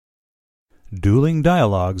Dueling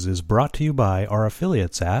Dialogues is brought to you by our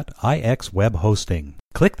affiliates at IX Web Hosting.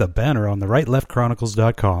 Click the banner on the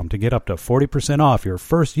rightleftchronicles.com to get up to 40% off your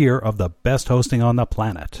first year of the best hosting on the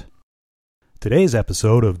planet. Today's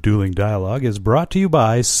episode of Dueling Dialogue is brought to you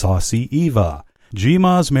by Saucy Eva.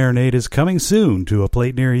 GMA's Marinade is coming soon to a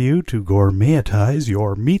plate near you to gourmetize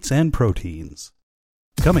your meats and proteins.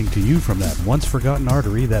 Coming to you from that once-forgotten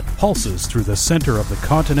artery that pulses through the center of the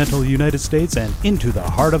continental United States and into the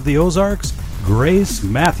heart of the Ozarks, Grace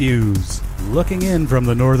Matthews. Looking in from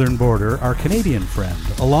the northern border, our Canadian friend,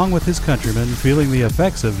 along with his countrymen feeling the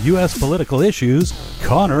effects of U.S. political issues,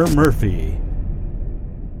 Connor Murphy.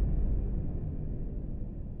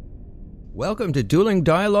 Welcome to Dueling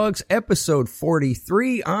Dialogues, episode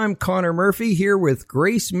 43. I'm Connor Murphy here with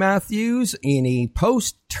Grace Matthews in a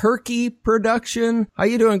post-turkey production. How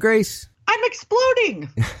you doing, Grace? I'm exploding.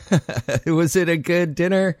 Was it a good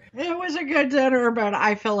dinner? It was a good dinner, but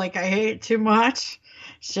I feel like I ate too much.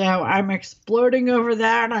 So I'm exploding over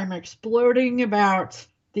that. I'm exploding about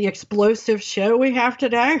the explosive show we have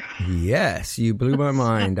today. Yes, you blew my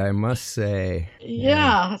mind, I must say.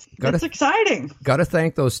 Yeah, it's exciting. Got to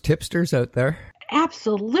thank those tipsters out there.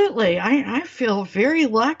 Absolutely. I feel very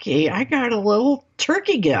lucky. I got a little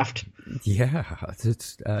turkey gift. Yeah,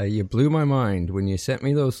 you blew my mind. When you sent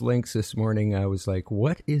me those links this morning, I was like,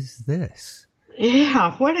 what is this?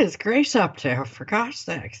 Yeah, what is Grace up to, for gosh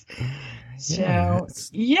sakes? So,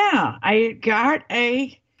 yeah, I got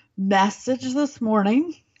a message this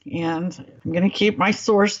morning, and I'm going to keep my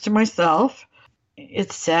source to myself.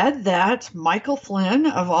 It said that Michael Flynn,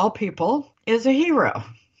 of all people, is a hero.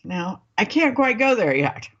 Now, I can't quite go there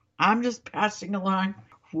yet. I'm just passing along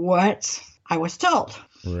what I was told.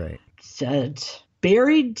 Right. It said,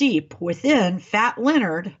 buried deep within Fat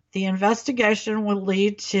Leonard, the investigation will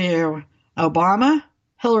lead to Obama,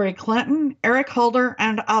 Hillary Clinton, Eric Holder,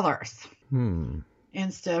 and others.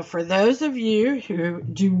 And so for those of you who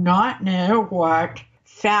do not know what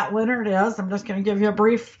Fat Leonard is, I'm just going to give you a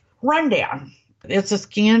brief rundown. It's a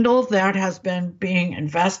scandal that has been being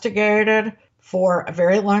investigated for a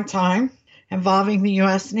very long time involving the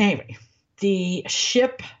U.S. Navy. The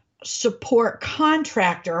ship support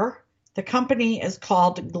contractor, the company is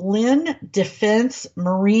called Glenn Defense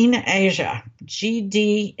Marine Asia,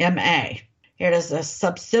 GDMA. It is a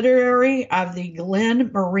subsidiary of the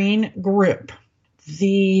Glenn Marine Group.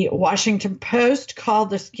 The Washington Post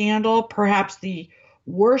called the scandal perhaps the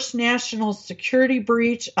worst national security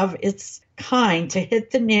breach of its kind to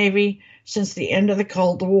hit the Navy since the end of the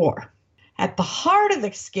Cold War. At the heart of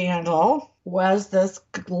the scandal was this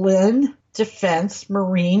Glenn Defense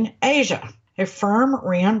Marine Asia, a firm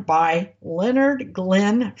ran by Leonard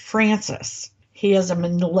Glenn Francis. He is a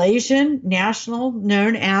Malaysian national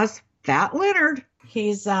known as Fat Leonard.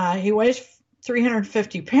 He weighs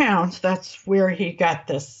 350 pounds. That's where he got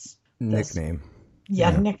this nickname.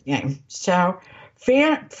 Nickname. So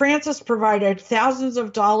Francis provided thousands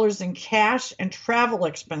of dollars in cash and travel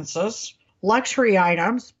expenses, luxury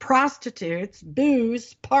items, prostitutes,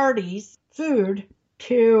 booze, parties, food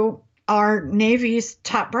to our Navy's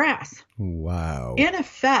top brass. Wow. In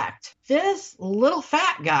effect, this little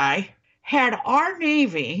fat guy had our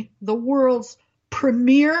Navy, the world's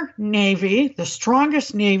premier Navy, the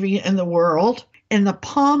strongest Navy in the world, in the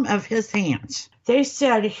palm of his hands. They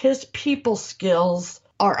said his people skills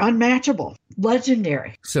are unmatchable,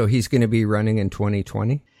 legendary. So he's going to be running in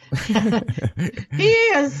 2020? He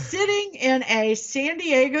is sitting in a San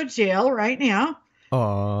Diego jail right now.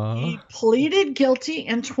 Aww. He pleaded guilty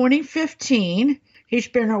in 2015. He's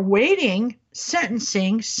been awaiting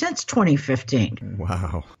sentencing since 2015.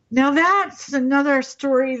 Wow. Now, that's another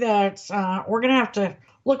story that we're going to have to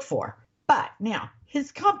look for. But now,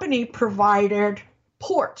 his company provided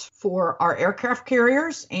ports for our aircraft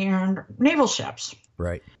carriers and naval ships.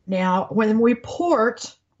 Right. Now, when we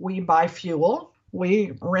port, we buy fuel,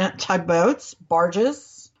 we rent tugboats,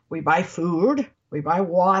 barges, we buy food, we buy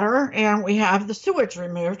water, and we have the sewage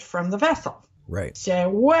removed from the vessel. Right. So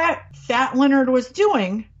what Fat Leonard was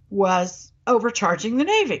doing was overcharging the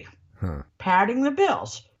Navy, padding the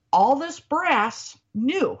bills. All this brass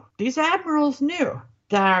knew, these admirals knew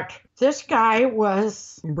that this guy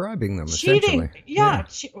was bribing them, cheating. Essentially. Yeah.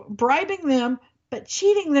 Bribing them, but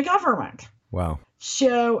cheating the government. Wow.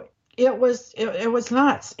 So it was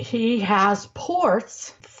nuts. He has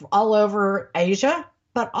ports all over Asia,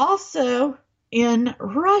 but also in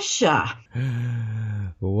Russia.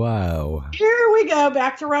 Wow. Here we go,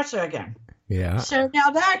 back to Russia again. Yeah. So now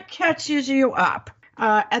that catches you up.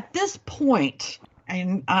 At this point,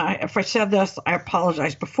 and if I said this, I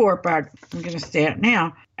apologize before, but I'm going to say it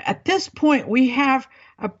now. At this point, we have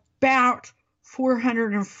about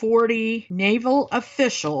 440 naval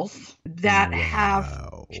officials that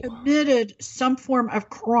have committed some form of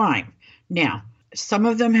crime. Now, some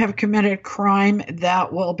of them have committed crime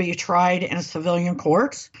that will be tried in civilian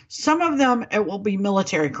courts. Some of them, it will be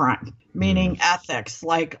military crime, meaning ethics,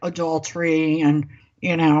 like adultery and,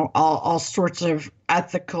 all sorts of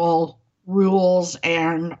ethical rules.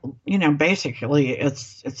 And, basically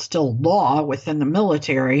it's still law within the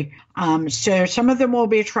military. So some of them will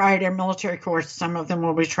be tried in military courts. Some of them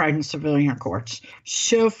will be tried in civilian courts.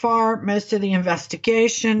 So far, most of the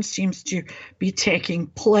investigation seems to be taking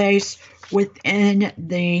place within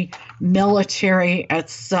the military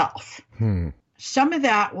itself. Some of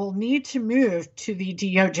that will need to move to the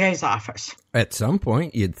DOJ's office. At some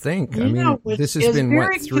point, you'd think. This has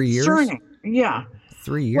been, 3 years? Yeah.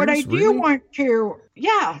 3 years? What I do want to,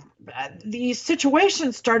 the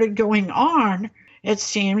situation started going on, it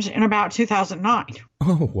seems, in about 2009.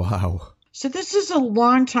 Oh, wow. So this is a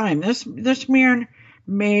long time. This man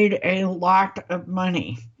made a lot of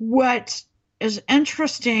money. What is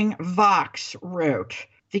interesting, Vox wrote,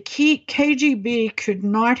 the key KGB could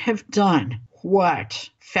not have done what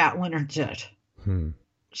Fat Leonard did. Wow.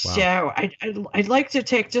 So I'd like to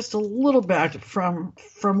take just a little bit from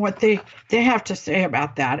what they have to say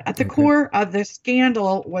about that. At the core of the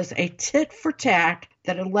scandal was a tit for tat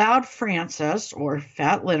that allowed Francis, or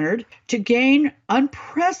Fat Leonard, to gain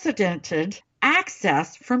unprecedented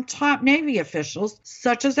access from top Navy officials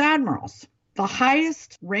such as admirals, the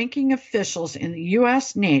highest ranking officials in the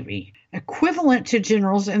U.S. Navy, equivalent to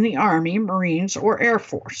generals in the Army, Marines, or Air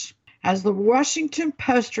Force. As the Washington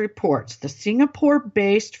Post reports, the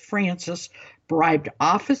Singapore-based Francis bribed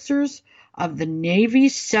officers of the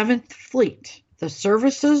Navy's 7th Fleet, the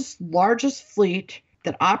service's largest fleet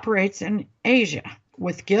that operates in Asia,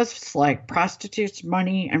 with gifts like prostitutes,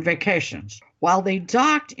 money, and vacations, while they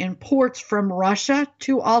docked in ports from Russia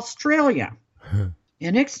to Australia.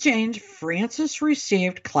 In exchange, Francis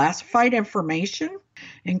received classified information,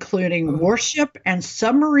 including warship and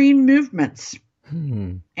submarine movements,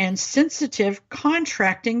 and sensitive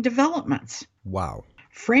contracting developments. Wow.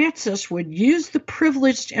 Francis would use the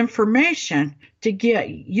privileged information to get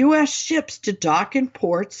U.S. ships to dock in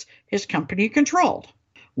ports his company controlled.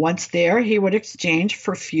 Once there, he would exchange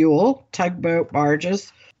for fuel, tugboat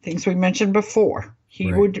barges, things we mentioned before.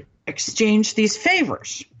 He would exchange these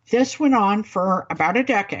favors. This went on for about a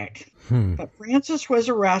decade. But Francis was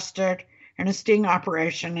arrested in a sting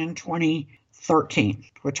operation in 2013,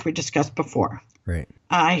 which we discussed before. Right.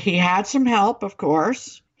 He had some help, of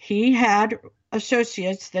course. He had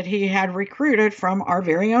associates that he had recruited from our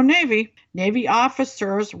very own Navy. Navy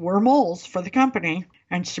officers were moles for the company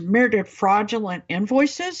and submitted fraudulent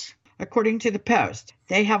invoices, according to the Post.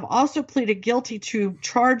 They have also pleaded guilty to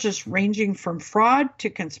charges ranging from fraud to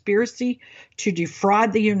conspiracy to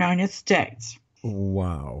defraud the United States.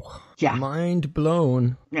 Wow. Yeah. Mind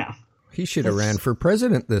blown. Yeah. He should have ran for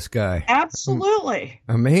president, this guy. Absolutely.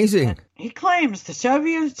 Amazing. He claims the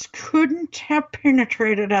Soviets couldn't have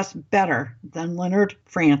penetrated us better than Leonard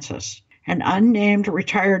Francis. An unnamed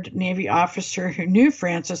retired Navy officer who knew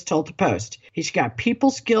Francis told the Post, he's got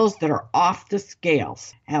people skills that are off the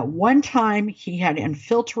scales. At one time, he had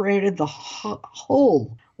infiltrated the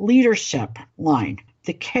whole leadership line.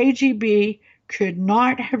 The KGB could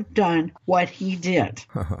not have done what he did.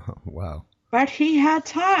 Wow. But he had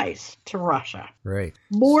ties to Russia. Right.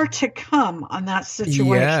 More to come on that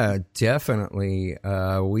situation. Yeah, definitely.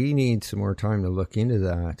 We need some more time to look into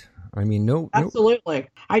that. I mean, Absolutely.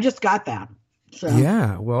 I just got that. So.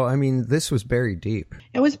 Yeah. Well, I mean, this was buried deep.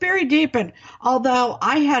 It was buried deep. And although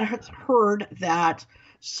I had heard that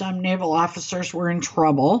some naval officers were in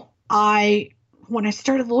trouble, when I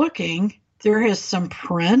started looking, there is some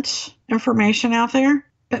print information out there,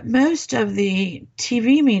 but most of the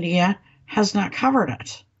TV media has not covered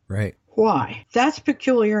it. Right. Why? That's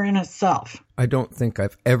peculiar in itself. I don't think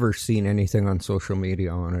I've ever seen anything on social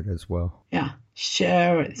media on it as well. Yeah.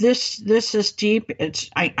 So this is deep.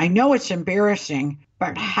 I know it's embarrassing,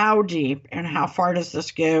 but how deep and how far does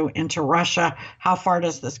this go into Russia? How far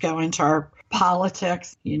does this go into our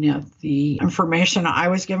politics? The information I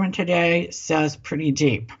was given today says pretty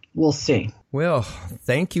deep. We'll see. Well,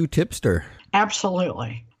 thank you, Tipster.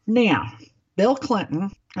 Absolutely. Now, Bill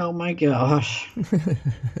Clinton. Oh my gosh.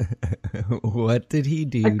 What did he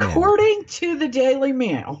do According to the Daily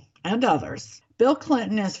Mail and others, Bill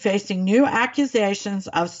Clinton is facing new accusations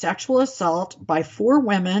of sexual assault by 4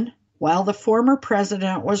 women while the former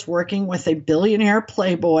president was working with a billionaire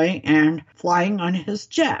playboy and flying on his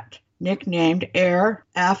jet, nicknamed Air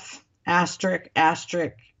F***K1,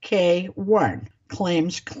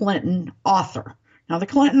 claims Clinton author. Now, the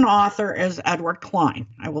Clinton author is Edward Klein.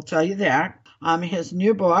 I will tell you that. His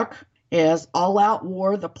new book is All Out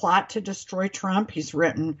War, The Plot to Destroy Trump. He's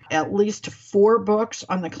written at least 4 books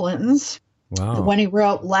on the Clintons. Wow. The one he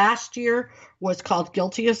wrote last year was called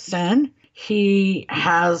Guilty as Sin. He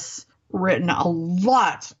has written a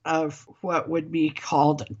lot of what would be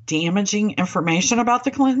called damaging information about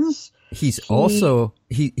the Clintons. He also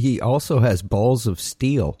has balls of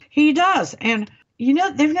steel. He does. And,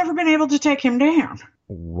 they've never been able to take him down.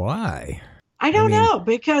 Why? I don't know,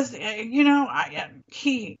 because,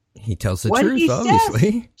 he tells the truth,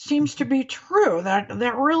 obviously. Seems to be true.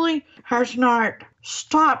 That really has not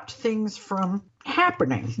stopped things from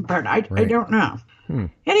happening, but I don't know.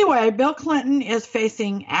 Anyway, Bill Clinton is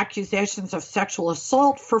facing accusations of sexual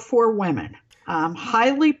assault for 4 women.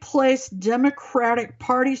 Highly placed Democratic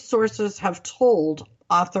Party sources have told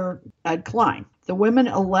author Ed Klein. The women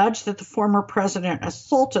allege that the former president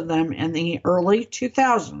assaulted them in the early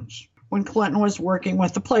 2000s when Clinton was working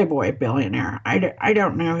with the Playboy billionaire. I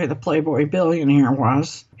don't know who the Playboy billionaire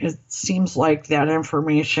was. It seems like that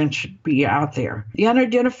information should be out there. The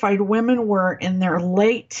unidentified women were in their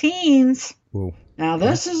late teens. Whoa. Now,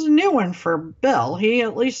 this is a new one for Bill. He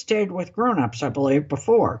at least stayed with grown-ups, I believe,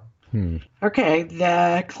 before. Okay,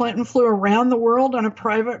 the Clinton flew around the world on a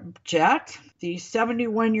private jet. The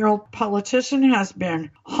 71-year-old politician has been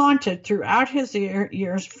haunted throughout his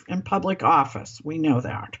years in public office. We know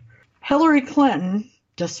that. Hillary Clinton,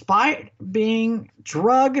 despite being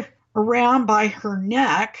drug around by her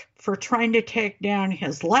neck for trying to take down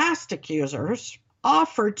his last accusers,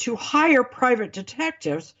 offered to hire private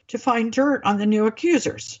detectives to find dirt on the new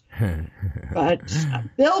accusers. But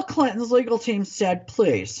Bill Clinton's legal team said,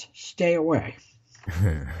 please, stay away.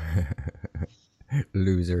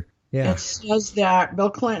 Loser. Yeah. It says that Bill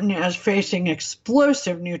Clinton is facing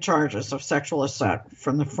explosive new charges of sexual assault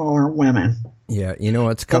from the 4 women. Yeah, you know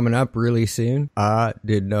what's coming up really soon? I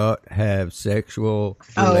did not have sexual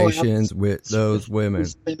relations with those women.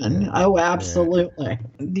 Oh, absolutely.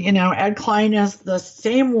 Yeah. Ed Klein is the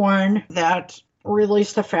same one that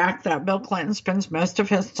released the fact that Bill Clinton spends most of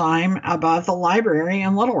his time above the library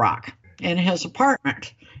in Little Rock in his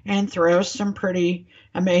apartment and throws some pretty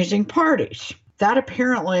amazing parties. That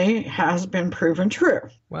apparently has been proven true.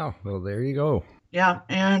 Wow. Well, there you go. Yeah,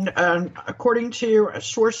 and according to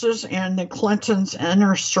sources in the Clintons'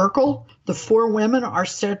 inner circle, the 4 women are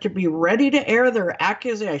said to be ready to air their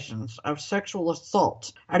accusations of sexual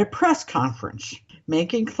assault at a press conference,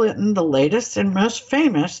 making Clinton the latest and most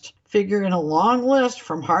famous figure in a long list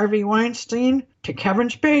from Harvey Weinstein to Kevin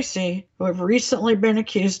Spacey, who have recently been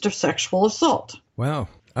accused of sexual assault. Wow,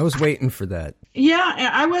 I was waiting for that. Yeah,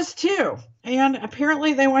 I was too. And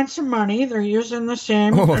apparently they want some money. They're using the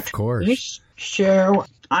same. Oh, of course. So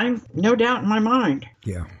I'm no doubt in my mind.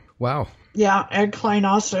 Yeah. Wow. Yeah. Ed Klein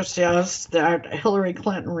also says that Hillary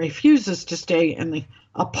Clinton refuses to stay in the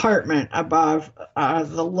apartment above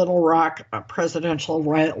the Little Rock Presidential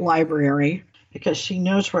Library because she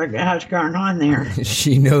knows what has gone on there.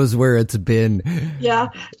 She knows where it's been. Yeah.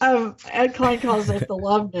 Ed Klein calls it the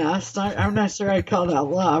love nest. I'm not sure I'd call that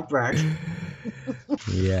love, but...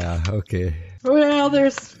 Yeah, okay. Well,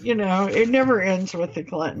 there's, it never ends with the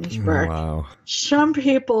Clintons, but wow. Some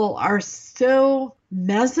people are so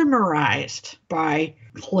mesmerized by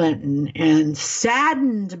Clinton and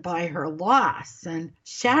saddened by her loss, and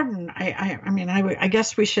saddened, I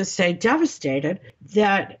guess we should say devastated,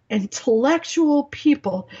 that intellectual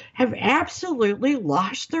people have absolutely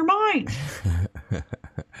lost their minds.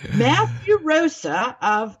 Matthew Rosa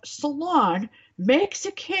of Salon makes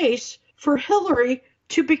a case for Hillary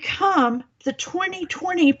to become the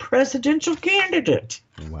 2020 presidential candidate.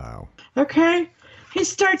 Wow. Okay? He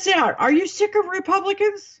starts out, are you sick of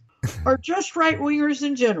Republicans or just right-wingers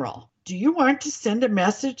in general? Do you want to send a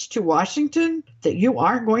message to Washington that you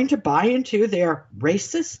aren't going to buy into their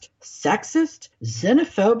racist, sexist,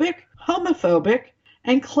 xenophobic, homophobic,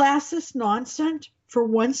 and classist nonsense for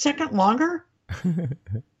 1 second longer?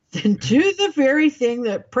 Then do the very thing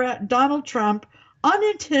that Donald Trump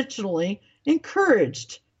unintentionally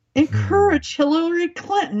encourage Hillary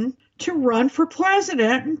Clinton to run for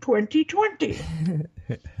president in 2020.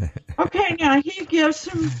 Okay, now he gives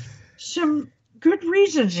some good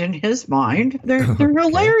reasons in his mind. They're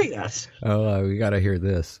hilarious. Oh, we got to hear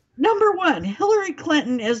this. Number 1, Hillary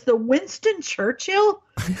Clinton is the Winston Churchill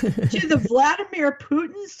to the Vladimir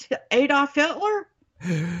Putin's Adolf Hitler.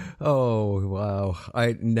 Oh, wow.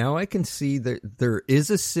 Now I can see that there is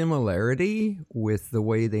a similarity with the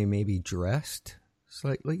way they may be dressed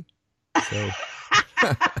slightly. So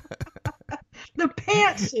The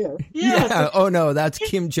pantsuit. Yes. Yeah. Oh, no, that's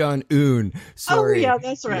Kim Jong-un. Sorry. Oh, yeah,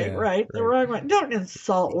 that's right. Yeah, right. The wrong one. Don't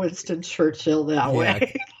insult Winston Churchill that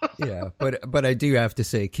way. Yeah. But I do have to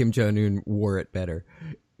say Kim Jong-un wore it better.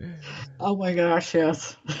 Oh, my gosh,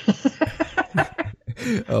 yes.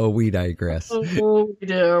 Oh, we digress. Oh, we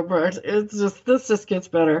do, but this just gets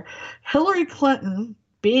better. Hillary Clinton,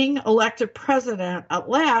 being elected president at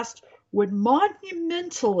last, would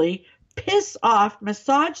monumentally piss off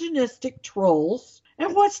misogynistic trolls.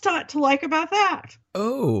 And what's not to like about that?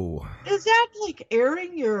 Oh. Is that like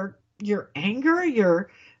airing your anger, your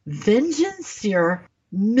vengeance, your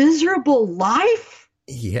miserable life?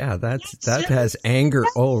 Yeah, that has anger.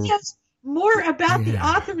 Oh, says more about the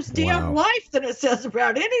author's damn life than it says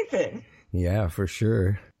about anything. Yeah, for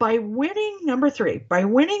sure. By winning, number 3, by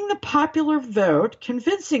winning the popular vote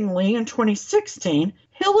convincingly in 2016,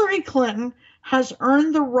 Hillary Clinton has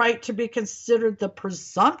earned the right to be considered the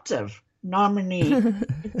presumptive nominee in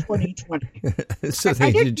 2020. So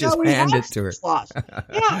they should just hand it to her.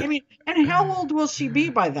 Yeah, I mean, and how old will she be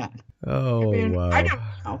by then? Oh, wow. I don't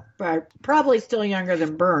know, but probably still younger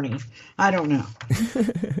than Bernie. I don't know.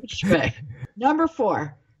 Number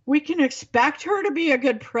 4, we can expect her to be a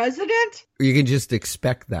good president? You can just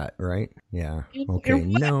expect that, right? Yeah. Okay,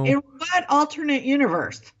 in what alternate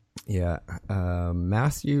universe? Yeah.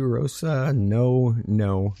 Matthew Rosa, no,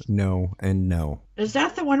 and no. Is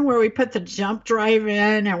that the one where we put the jump drive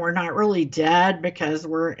in and we're not really dead because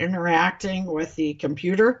we're interacting with the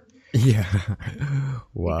computer? Yeah.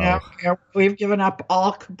 Wow. We've given up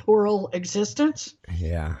all corporeal existence?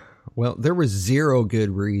 Yeah. Well, there were 0 good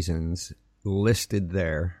reasons listed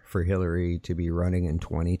there for Hillary to be running in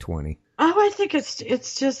 2020. Oh, I think it's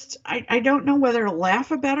just, I don't know whether to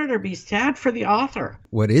laugh about it or be sad for the author.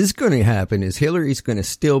 What is going to happen is Hillary's going to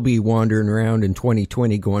still be wandering around in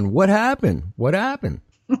 2020 going, what happened? What happened?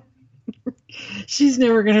 She's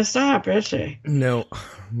never going to stop, is she? No.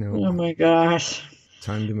 Oh, my gosh.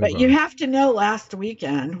 Time to move But on. you have to know last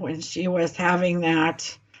weekend when she was having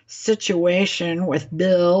that situation with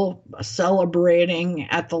Bill celebrating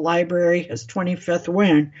at the library his 25th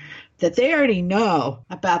win, that they already know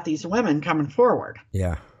about these women coming forward.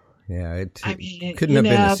 Yeah. It couldn't have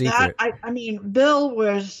been a secret. Bill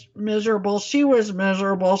was miserable. She was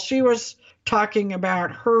miserable. She was talking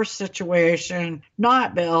about her situation,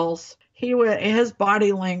 not Bill's. His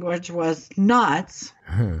body language was nuts.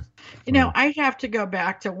 I have to go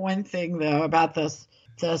back to one thing, though, about this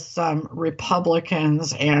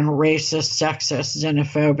Republicans and racist, sexist,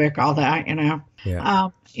 xenophobic, all that, Yeah.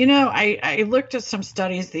 I looked at some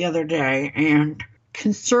studies the other day, and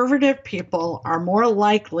conservative people are more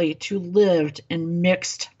likely to live in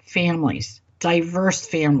mixed families, diverse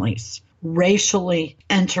families, racially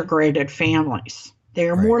integrated families. They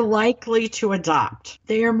are more likely to adopt.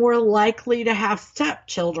 They are more likely to have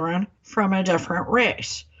stepchildren from a different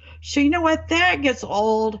race. So you know what? That gets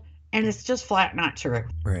old, and it's just flat not true.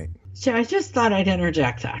 Right. So I just thought I'd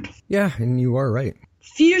interject that. Yeah, and you are right.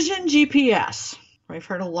 Fusion GPS. We've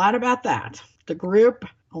heard a lot about that. The group,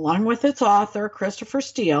 along with its author, Christopher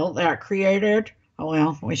Steele, that created,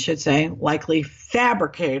 likely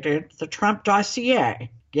fabricated the Trump dossier.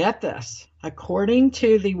 Get this. According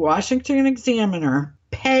to the Washington Examiner,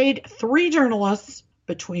 paid 3 journalists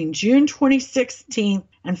between June 2016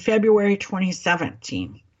 and February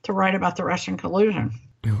 2017 to write about the Russian collusion.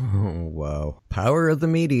 Oh, wow. Power of the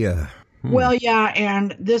media. Well, yeah,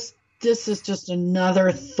 and this is just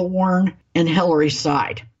another thorn in Hillary's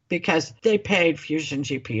side because they paid Fusion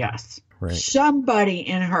GPS. Right. Somebody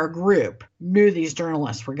in her group knew these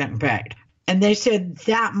journalists were getting paid. And they said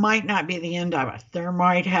that might not be the end of it. There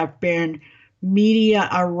might have been media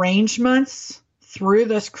arrangements through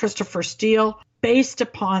this Christopher Steele based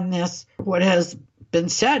upon this, what has been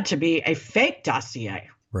said to be a fake dossier.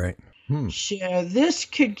 Right. So this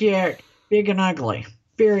could get big and ugly,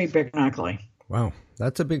 very big and ugly. Wow.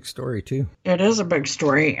 That's a big story, too. It is a big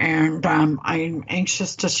story, and I'm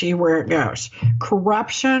anxious to see where it goes.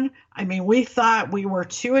 Corruption. We thought we were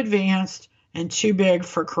too advanced and too big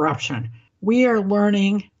for corruption. We are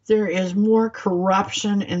learning there is more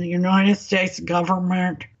corruption in the United States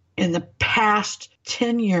government in the past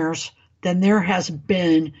 10 years than there has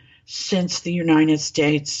been since the United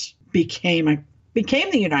States became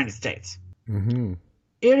the United States. Mm-hmm.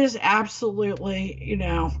 It is absolutely,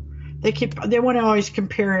 they want to always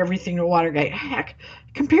compare everything to Watergate. Heck,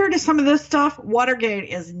 compared to some of this stuff, Watergate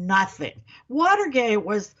is nothing. Watergate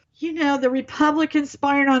was, the Republicans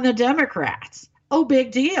spying on the Democrats. Oh,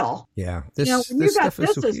 big deal. Yeah, this stuff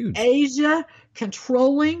is so huge. Asia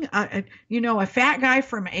controlling, a fat guy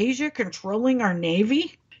from Asia controlling our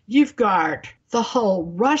Navy. You've got the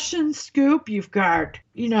whole Russian scoop. You've got,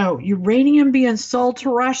 uranium being sold to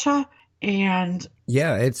Russia. And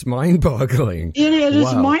yeah, it's mind-boggling. It is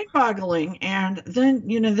Wow. mind-boggling. And then,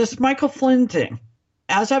 this Michael Flynn thing.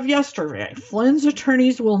 As of yesterday, Flynn's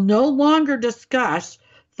attorneys will no longer discuss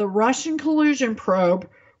the Russian collusion probe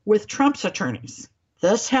with Trump's attorneys.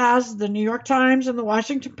 This has the New York Times and the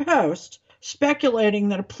Washington Post speculating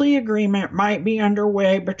that a plea agreement might be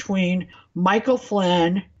underway between Michael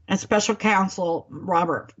Flynn and special counsel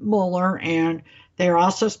Robert Mueller, and they're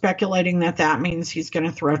also speculating that that means he's going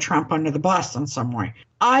to throw Trump under the bus in some way.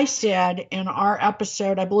 I said in our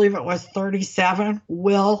episode, I believe it was 37,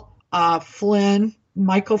 will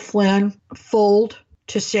Michael Flynn fold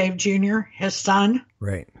to save Junior, his son?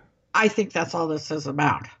 Right. I think that's all this is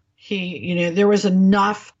about. There was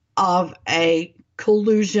enough of a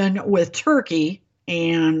collusion with Turkey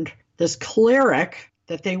and this cleric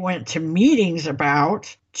that they went to meetings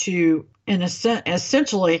about to,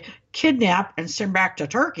 essentially kidnap and send back to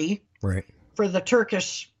Turkey, right, for the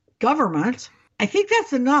Turkish government. I think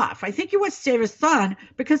that's enough. I think he wants to save his son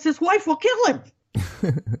because his wife will kill him.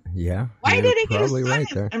 Yeah. Why did he get his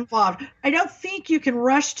son involved? I don't think you can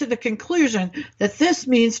rush to the conclusion that this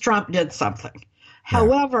means Trump did something. Yeah.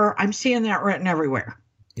 However, I'm seeing that written everywhere.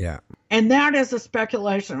 Yeah. And that is a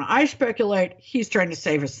speculation. I speculate he's trying to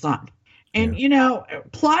save his son. And,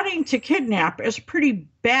 plotting to kidnap is pretty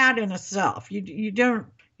bad in itself. You don't,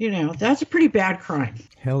 that's a pretty bad crime.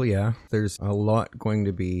 Hell yeah. There's a lot going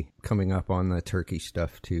to be coming up on the Turkey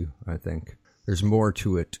stuff, too, I think. There's more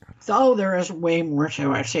to it. Oh, there is way more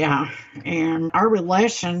to it, yeah. And our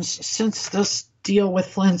relations, since this deal with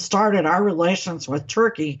Flynn started, our relations with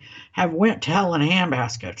Turkey have went to hell in a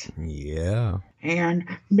handbasket. Yeah. And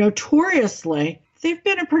notoriously, they've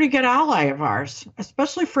been a pretty good ally of ours,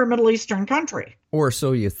 especially for a Middle Eastern country. Or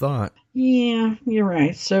so you thought. Yeah, you're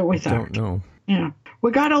right. So we thought. Don't know. Yeah.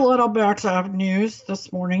 We got a little bit of news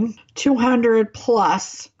this morning. 200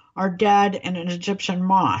 plus are dead in an Egyptian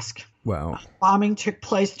mosque. Wow. Bombing took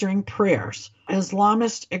place during prayers.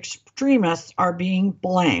 Islamist extremists are being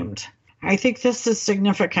blamed. I think this is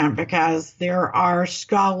significant because there are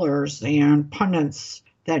scholars and pundits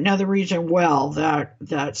that know the region well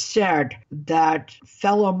that said that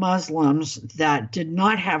fellow Muslims that did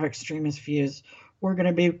not have extremist views were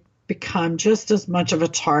going to become just as much of a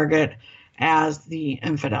target as the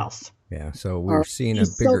infidels. Yeah, so we're seeing a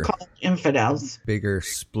so-called infidels. Bigger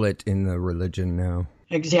split in the religion now.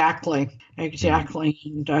 Exactly. And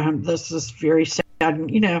this is very sad.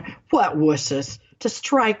 And, what wusses to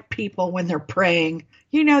strike people when they're praying?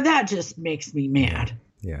 That just makes me mad.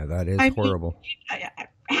 Yeah, that is horrible.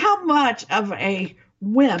 How much of a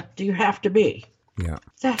wimp do you have to be? Yeah.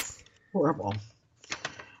 That's horrible.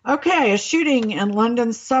 Okay, a shooting in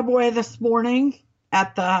London's subway this morning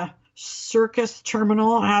at the Circus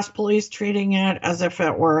Terminal has police treating it as if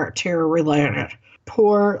it were terror-related.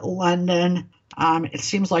 Poor London. It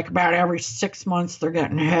seems like about every 6 months they're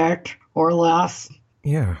getting hit or less.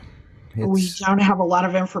 Yeah. We don't have a lot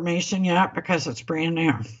of information yet because it's brand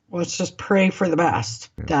new. Let's just pray for the best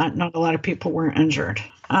that not a lot of people were injured.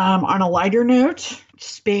 On a lighter note,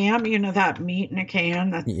 Spam, that meat in a can,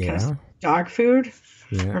 that kind of dog food.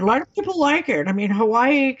 Yeah. A lot of people like it. I mean,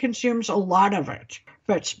 Hawaii consumes a lot of it.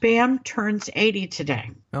 But Spam turns 80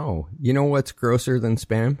 today. Oh, you know what's grosser than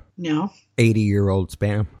Spam? No. 80-year-old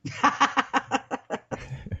Spam.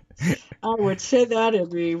 I would say that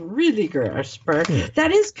would be really gross, but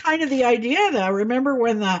that is kind of the idea, though. Remember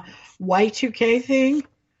when the Y2K thing?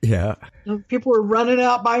 Yeah. People were running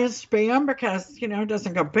out buying Spam because, it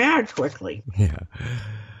doesn't go bad quickly. Yeah.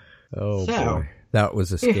 Oh, boy. That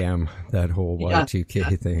was a scam, that whole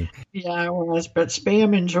Y2K thing. Yeah, it was, but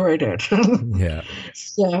Spam enjoyed it. Yeah.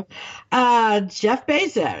 So, Jeff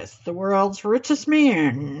Bezos, the world's richest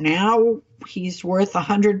man, now he's worth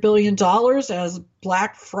 $100 billion as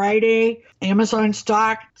Black Friday Amazon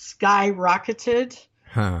stock skyrocketed.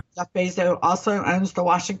 Huh. Jeff Bezos also owns the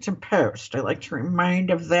Washington Post. I like to remind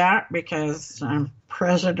of that because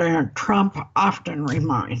President Trump often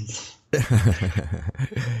reminds.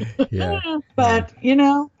 Yeah. But,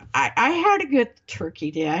 I had a good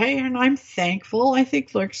turkey day, and I'm thankful. I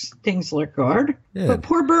think things look good. Yeah. But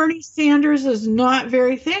poor Bernie Sanders is not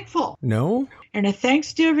very thankful. No? In a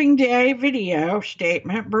Thanksgiving Day video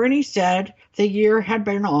statement, Bernie said the year had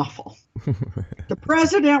been awful. The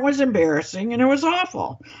president was embarrassing, and it was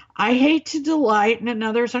awful. I hate to delight in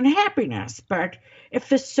another's unhappiness, but if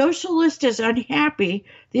the socialist is unhappy,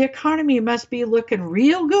 the economy must be looking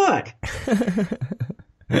real good.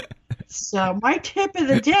 So my tip of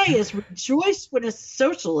the day is rejoice when a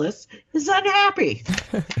socialist is unhappy.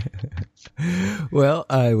 Well,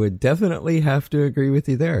 I would definitely have to agree with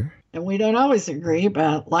you there. And we don't always agree,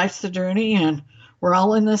 but life's a journey and we're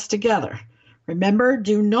all in this together. Remember,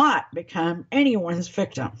 do not become anyone's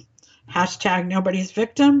victim. Hashtag nobody's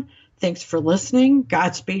victim. Thanks for listening.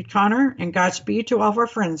 Godspeed, Connor, and Godspeed to all of our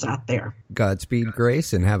friends out there. Godspeed,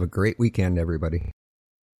 Grace, and have a great weekend, everybody.